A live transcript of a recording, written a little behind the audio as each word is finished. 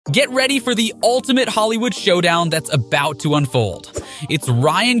Get ready for the ultimate Hollywood showdown that's about to unfold. It's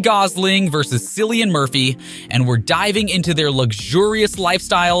Ryan Gosling versus Cillian Murphy, and we're diving into their luxurious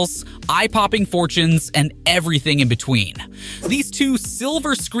lifestyles, eye-popping fortunes, and everything in between. These two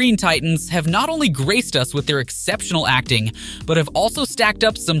silver screen titans have not only graced us with their exceptional acting, but have also stacked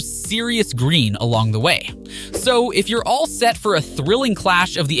up some serious green along the way. So if you're all set for a thrilling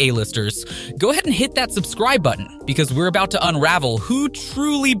clash of the A-listers, go ahead and hit that subscribe button, because we're about to unravel who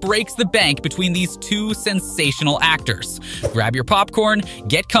truly breaks the bank between these two sensational actors. Grab your popcorn,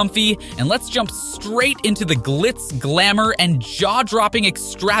 get comfy, and let's jump straight into the glitz, glamour, and jaw-dropping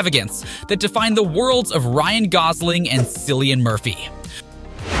extravagance that define the worlds of Ryan Gosling and Cillian Murphy.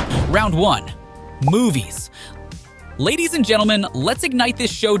 Round 1. Movies. Ladies and gentlemen, let's ignite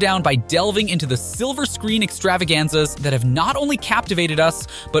this showdown by delving into the silver screen extravaganzas that have not only captivated us,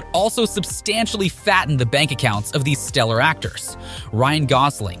 but also substantially fattened the bank accounts of these stellar actors. Ryan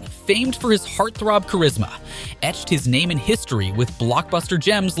Gosling, famed for his heartthrob charisma, etched his name in history with blockbuster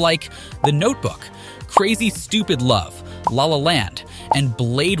gems like The Notebook, Crazy Stupid Love, La La Land, and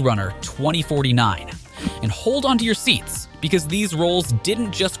Blade Runner 2049. And hold on to your seats, because these roles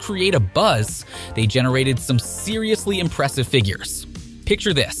didn't just create a buzz, they generated some seriously impressive figures.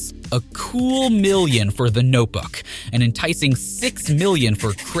 Picture this: a cool $1 million for The Notebook, an enticing $6 million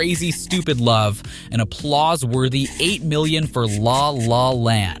for Crazy Stupid Love, an applause-worthy $8 million for La La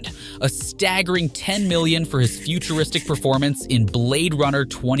Land, a staggering $10 million for his futuristic performance in Blade Runner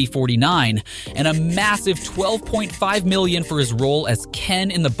 2049, and a massive $12.5 million for his role as Ken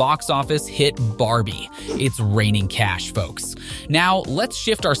in the box office hit Barbie. It's raining cash, folks. Now, let's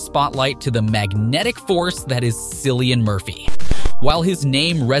shift our spotlight to the magnetic force that is Cillian Murphy. While his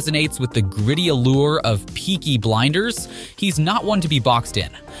name resonates with the gritty allure of Peaky Blinders, he's not one to be boxed in.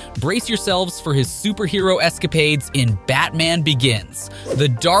 Brace yourselves for his superhero escapades in Batman Begins, The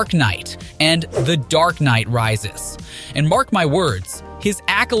Dark Knight, and The Dark Knight Rises. And mark my words, his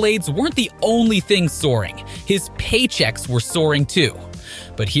accolades weren't the only thing soaring. His paychecks were soaring too.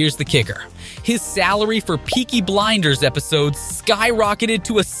 But here's the kicker. His salary for Peaky Blinders episodes skyrocketed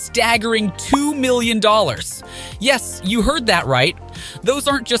to a staggering $2 million. Yes, you heard that right. Those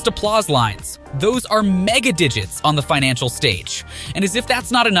aren't just applause lines. Those are mega digits on the financial stage. And as if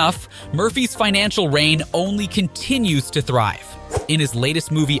that's not enough, Murphy's financial reign only continues to thrive. In his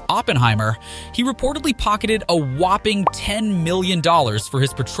latest movie, Oppenheimer, he reportedly pocketed a whopping $10 million for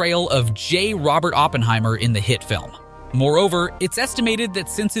his portrayal of J. Robert Oppenheimer in the hit film. Moreover, it's estimated that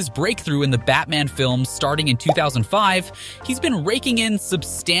since his breakthrough in the Batman films starting in 2005, he's been raking in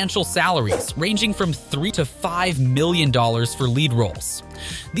substantial salaries, ranging from $3 to $5 million for lead roles.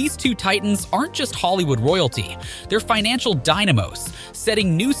 These two titans aren't just Hollywood royalty, they're financial dynamos,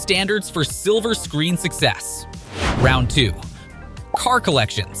 setting new standards for silver screen success. Round 2. Car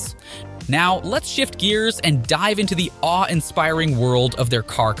collections. Now, let's shift gears and dive into the awe-inspiring world of their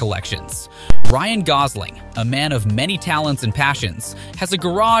car collections. Ryan Gosling, a man of many talents and passions, has a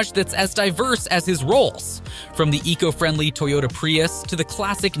garage that's as diverse as his roles. From the eco-friendly Toyota Prius to the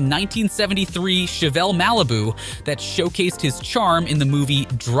classic 1973 Chevelle Malibu that showcased his charm in the movie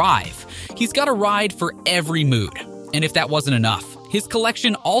Drive, he's got a ride for every mood. And if that wasn't enough, his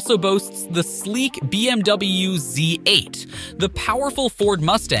collection also boasts the sleek BMW Z8, the powerful Ford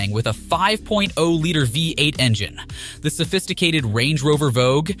Mustang with a 5.0-liter V8 engine, the sophisticated Range Rover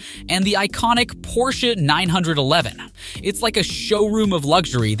Vogue, and the iconic Porsche 911. It's like a showroom of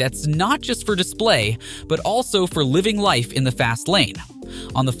luxury that's not just for display, but also for living life in the fast lane.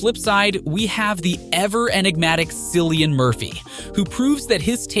 On the flip side, we have the ever-enigmatic Cillian Murphy, who proves that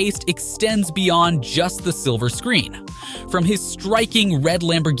his taste extends beyond just the silver screen. From his striking red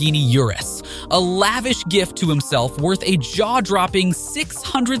Lamborghini Urus, a lavish gift to himself worth a jaw-dropping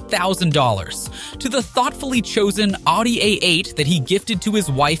 $600,000, to the thoughtfully chosen Audi A8 that he gifted to his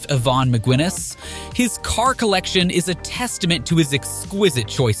wife Yvonne McGuinness, his car collection is a testament to his exquisite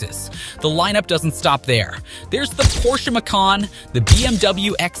choices. The lineup doesn't stop there. There's the Porsche Macan, the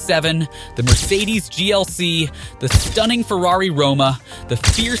BMW X7, the Mercedes GLC, the stunning Ferrari Roma, the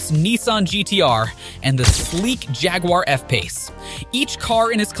fierce Nissan GTR, and the sleek Jaguar F-Pace. Each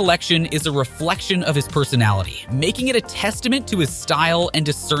car in his collection is a reflection of his personality, making it a testament to his style and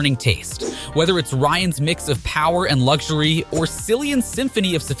discerning taste. Whether it's Ryan's mix of power and luxury or Cillian's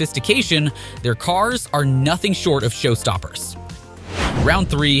symphony of sophistication, their cars are nothing short of showstoppers. Round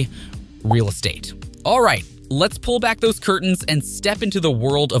 3. Real estate. All right, let's pull back those curtains and step into the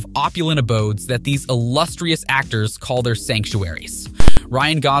world of opulent abodes that these illustrious actors call their sanctuaries.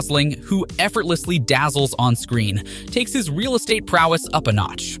 Ryan Gosling, who effortlessly dazzles on screen, takes his real estate prowess up a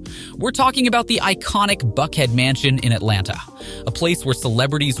notch. We're talking about the iconic Buckhead Mansion in Atlanta, a place where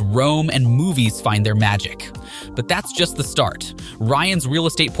celebrities roam and movies find their magic. But that's just the start. Ryan's real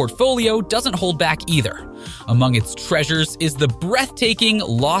estate portfolio doesn't hold back either. Among its treasures is the breathtaking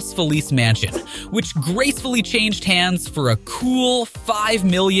Los Feliz Mansion, which gracefully changed hands for a cool $5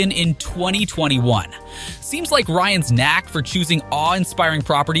 million in 2021. Seems like Ryan's knack for choosing awe-inspiring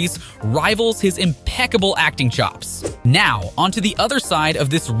properties rivals his impeccable acting chops. Now, onto the other side of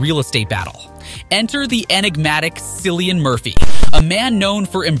this real estate battle. Enter the enigmatic Cillian Murphy, a man known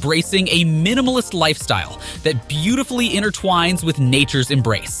for embracing a minimalist lifestyle that beautifully intertwines with nature's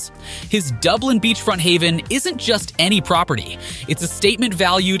embrace. His Dublin beachfront haven isn't just any property, it's a statement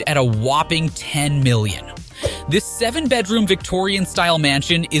valued at a whopping $10 million. This 7-bedroom Victorian-style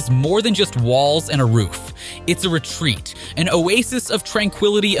mansion is more than just walls and a roof. It's a retreat, an oasis of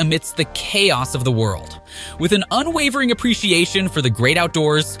tranquility amidst the chaos of the world. With an unwavering appreciation for the great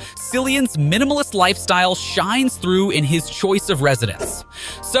outdoors, Cillian's minimalist lifestyle shines through in his choice of residence.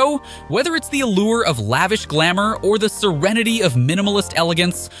 So, whether it's the allure of lavish glamour or the serenity of minimalist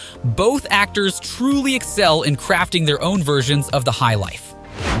elegance, both actors truly excel in crafting their own versions of the high life.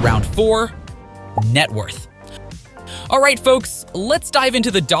 Round 4. Net worth. Alright folks, let's dive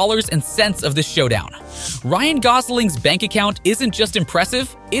into the dollars and cents of this showdown. Ryan Gosling's bank account isn't just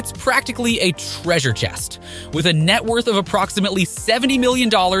impressive, it's practically a treasure chest. With a net worth of approximately $70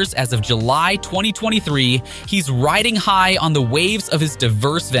 million as of July 2023, he's riding high on the waves of his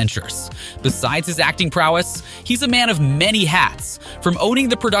diverse ventures. Besides his acting prowess, he's a man of many hats, from owning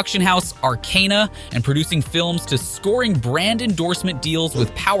the production house Arcana and producing films to scoring brand endorsement deals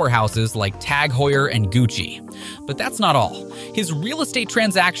with powerhouses like Tag Heuer and Gucci. But that's not all. His real estate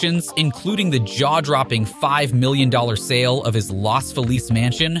transactions, including the jaw-dropping $5 million sale of his Los Feliz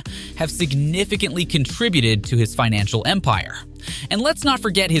mansion, have significantly contributed to his financial empire. And let's not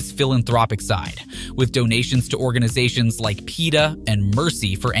forget his philanthropic side, with donations to organizations like PETA and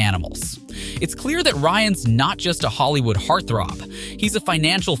Mercy for Animals. It's clear that Ryan's not just a Hollywood heartthrob, he's a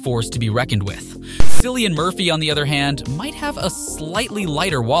financial force to be reckoned with. Cillian Murphy, on the other hand, might have a slightly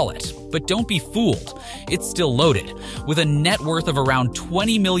lighter wallet, but don't be fooled. It's still loaded. With a net worth of around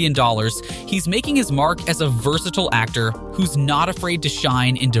 $20 million, he's making his mark as a versatile actor who's not afraid to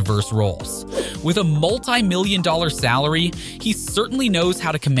shine in diverse roles. With a multi-million-dollar salary, he certainly knows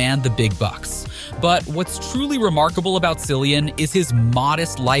how to command the big bucks. But what's truly remarkable about Cillian is his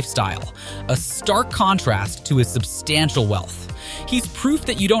modest lifestyle, a stark contrast to his substantial wealth. He's proof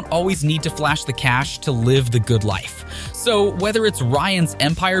that you don't always need to flash the cash to live the good life. So whether it's Ryan's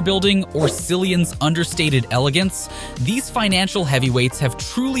empire building or Cillian's understated elegance, these financial heavyweights have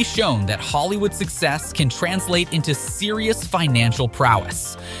truly shown that Hollywood success can translate into serious financial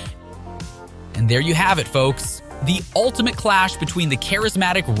prowess. And there you have it, folks. The ultimate clash between the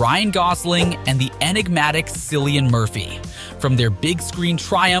charismatic Ryan Gosling and the enigmatic Cillian Murphy. From their big screen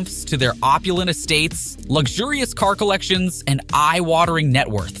triumphs to their opulent estates, luxurious car collections, and eye-watering net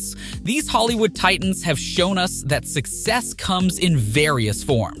worths, these Hollywood titans have shown us that success comes in various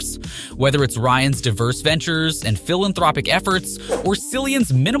forms. Whether it's Ryan's diverse ventures and philanthropic efforts, or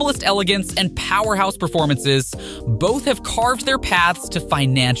Cillian's minimalist elegance and powerhouse performances, both have carved their paths to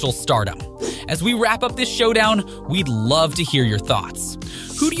financial stardom. As we wrap up this showdown, we'd love to hear your thoughts.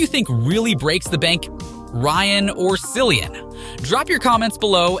 Who do you think really breaks the bank, Ryan or Cillian? Drop your comments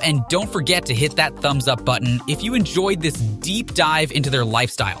below and don't forget to hit that thumbs up button if you enjoyed this deep dive into their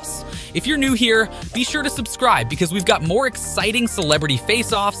lifestyles. If you're new here, be sure to subscribe because we've got more exciting celebrity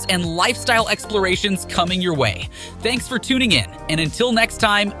face-offs and lifestyle explorations coming your way. Thanks for tuning in, and until next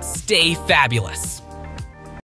time, stay fabulous.